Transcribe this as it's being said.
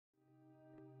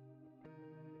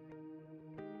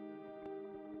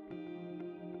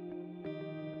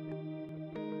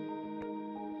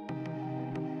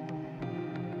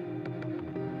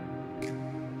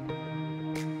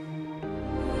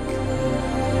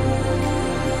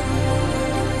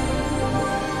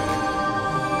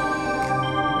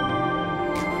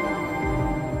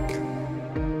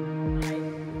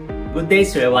Good day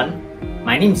everyone,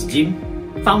 my name is Jim,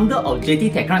 founder of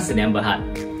JT Techtronics Sdn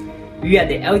Bhd. We are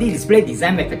the LED display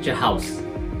design manufacture house.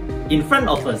 In front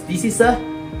of us, this is a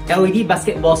LED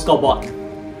basketball scoreboard,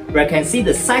 where you can see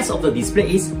the size of the display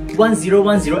is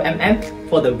 1010mm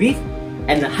for the width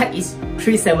and the height is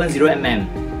 370mm.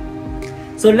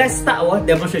 So let's start our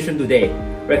demonstration today.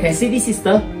 Where you can see this is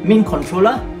the main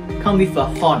controller, come with a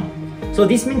horn. So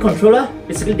this main controller,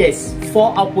 basically there's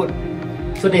 4 output.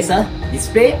 So there's a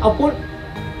display output,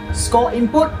 score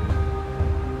input,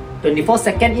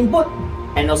 24-second input,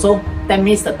 and also 10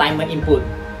 minutes the timer input.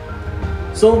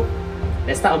 So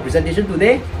let's start our presentation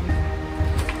today.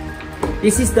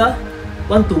 This is the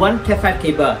 1-to-1 Cat5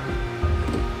 cable.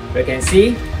 You can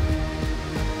see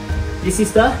this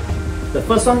is the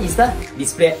first one is the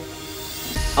display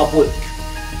output.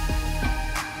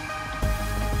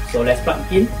 So let's plug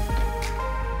in.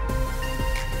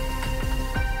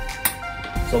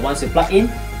 So once you plug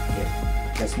in, okay,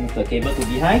 let's move the cable to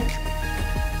behind.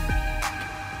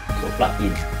 So plug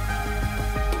in.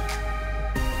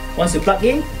 Once you plug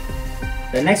in,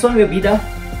 the next one will be the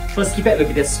first keypad will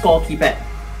be the score keypad.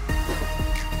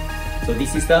 So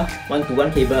this is the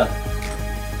 1-to-1 cable.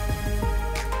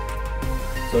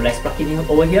 So let's plug it in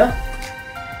over here.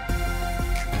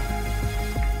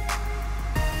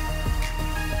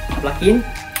 Plug in,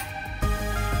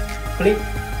 click.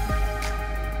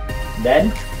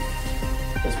 Then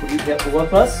let's put it here over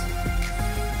first.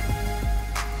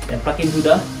 Then plug into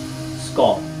the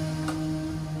score.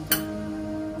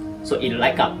 So it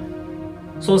light up.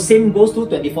 So same goes to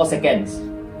 24 seconds.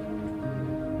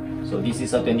 So this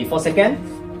is a 24 second.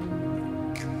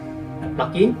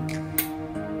 Plug in,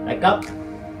 light up.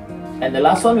 And the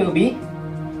last one will be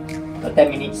a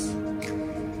 10 minutes.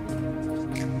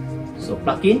 So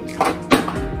plug in,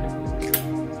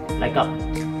 light up.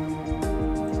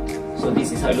 So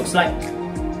this is how it looks like.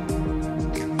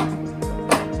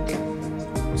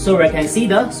 So where you can see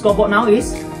the scoreboard now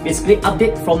is basically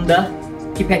update from the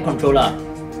keypad controller.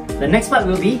 The next part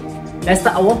will be, let's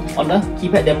start on the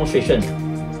keypad demonstration.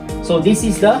 So this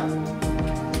is the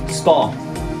score.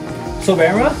 So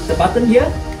wherever the button here,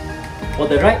 for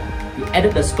the right, you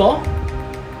added the score,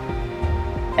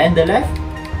 and the left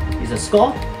is the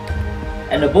score,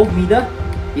 and the both middle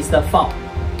is the foul.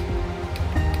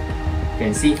 You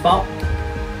can see foul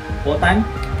 4 times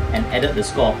and added the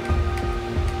score.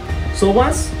 So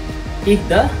once, if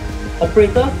the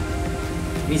operator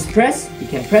mispress, he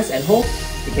can press and hold,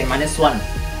 he can -1.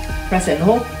 Press and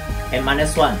hold and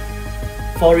 -1.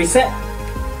 For reset,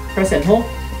 press and hold.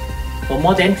 For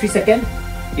more than 3 seconds,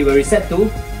 it will reset to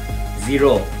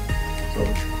 0. So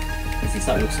this is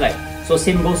how it looks like. So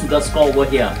same goes to the score over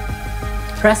here.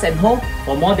 Press and hold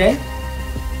for more than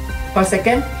 5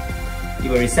 seconds,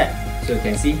 it will reset. So you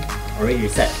can see, already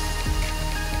reset.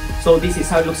 So this is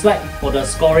how it looks like for the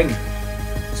scoring.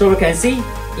 So we can see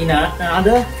in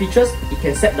another features, it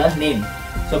can set the name.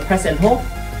 So press and hold,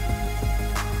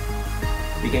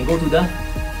 we can go to the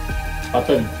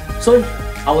button. So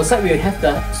our side will have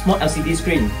the small LCD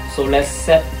screen. So let's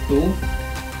set to,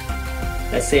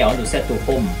 let's say I want to set to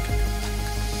home.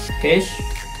 Cache.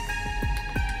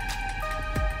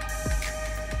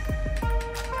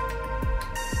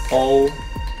 Hold.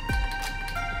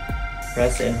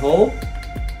 Press and hold.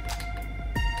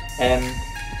 And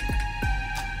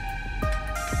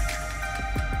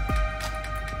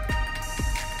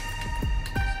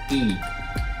E.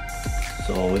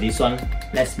 So this one,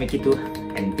 let's make it to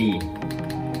empty.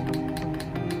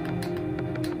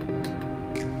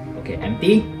 Okay,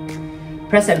 empty.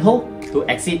 Press and hold to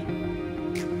exit.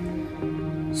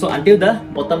 So until the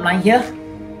bottom line here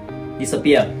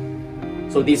disappear.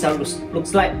 So this how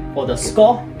looks like for the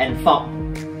score and foul.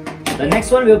 The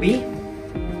next one will be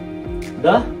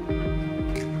the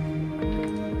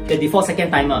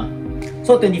 24-second timer.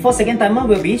 So 24-second timer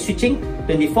will be switching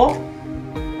 24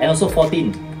 and also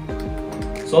 14.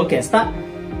 So you can start,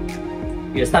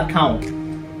 you start count.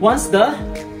 Once the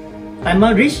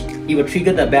timer reach, it will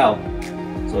trigger the bell.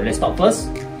 So let's stop first,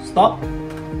 stop,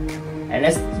 and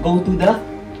let's go to the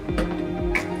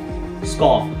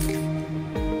score.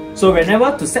 So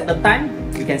whenever to set the time,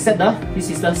 we can set the,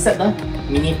 this is the set the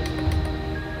minute,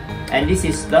 and this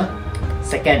is the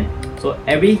second. So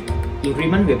every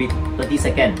increment will be 30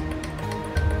 seconds.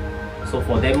 So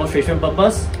for demonstration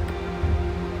purpose,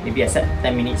 maybe I set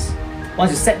 10 minutes. Once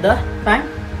you set the time,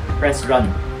 press run.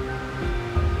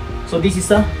 So this is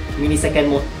the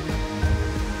millisecond mode.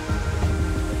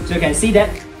 So you can see that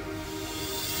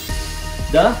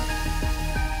the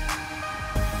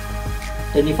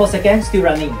 24 seconds still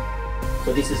running.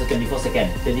 So this is a 24 second.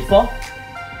 24,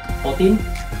 14,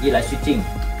 it like switching.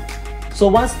 So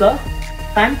once the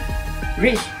time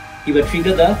reach, it will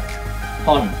trigger the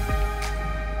horn.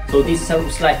 So this is how it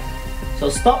looks like. So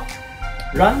stop,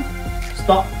 run,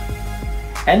 stop,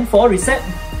 and for reset,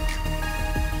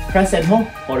 press and hold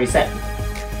for reset.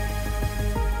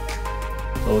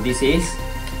 So this is,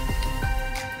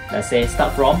 let's say,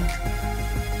 start from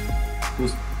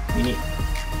 2 minutes.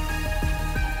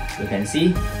 You can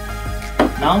see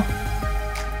now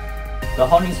the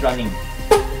horn is running.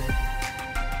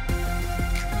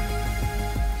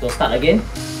 So start again.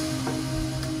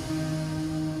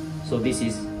 So this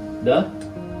is the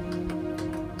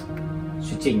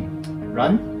switching.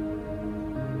 Run.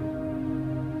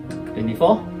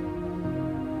 24,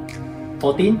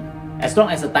 14. As long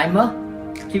as the timer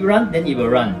keep run, then it will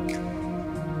run.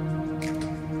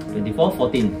 24,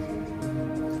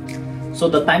 14. So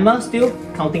the timer still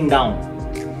counting down.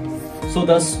 So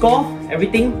the score,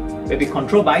 everything will be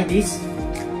controlled by this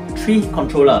 3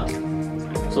 controller.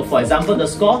 So for example, the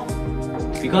score,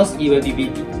 because it will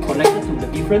be connected to the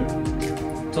different.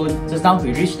 So just now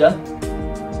we reached the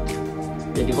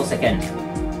 24 seconds.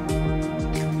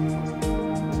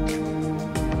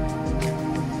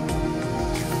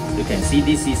 You can see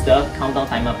this is the countdown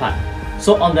timer part.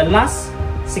 So on the last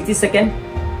 60 seconds,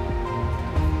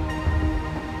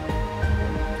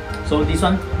 so this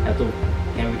one have to,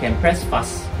 and we can press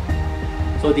fast.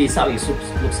 So this is how it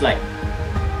looks like.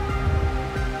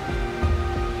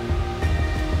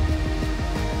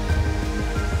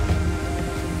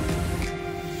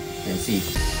 You can see.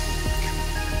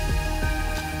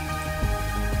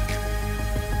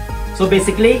 So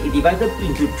basically, it divided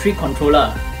into 3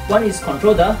 controllers. One is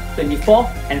control the 24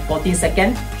 and 14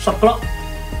 second shot clock.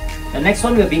 The next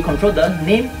one will be control the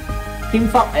name, team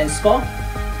foul and score.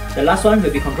 The last one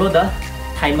will be control the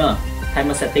timer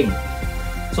setting.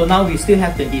 So now we still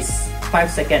have 25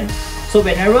 seconds. So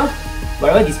wherever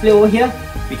display over here,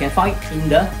 we can find in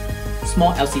the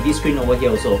small LCD screen over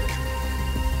here also.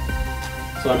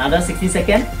 So another 60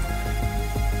 seconds.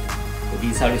 So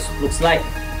this is how it looks like.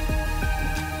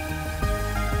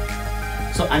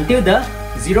 So until the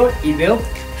 0, it will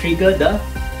trigger the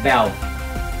bell.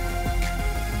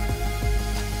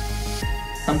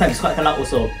 Sometimes it's quite loud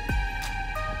also.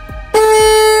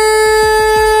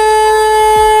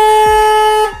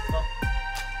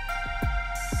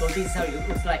 So this is how it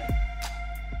looks like.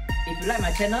 If you like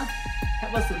my channel,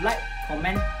 help us to like,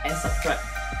 comment and subscribe.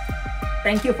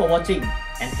 Thank you for watching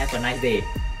and have a nice day.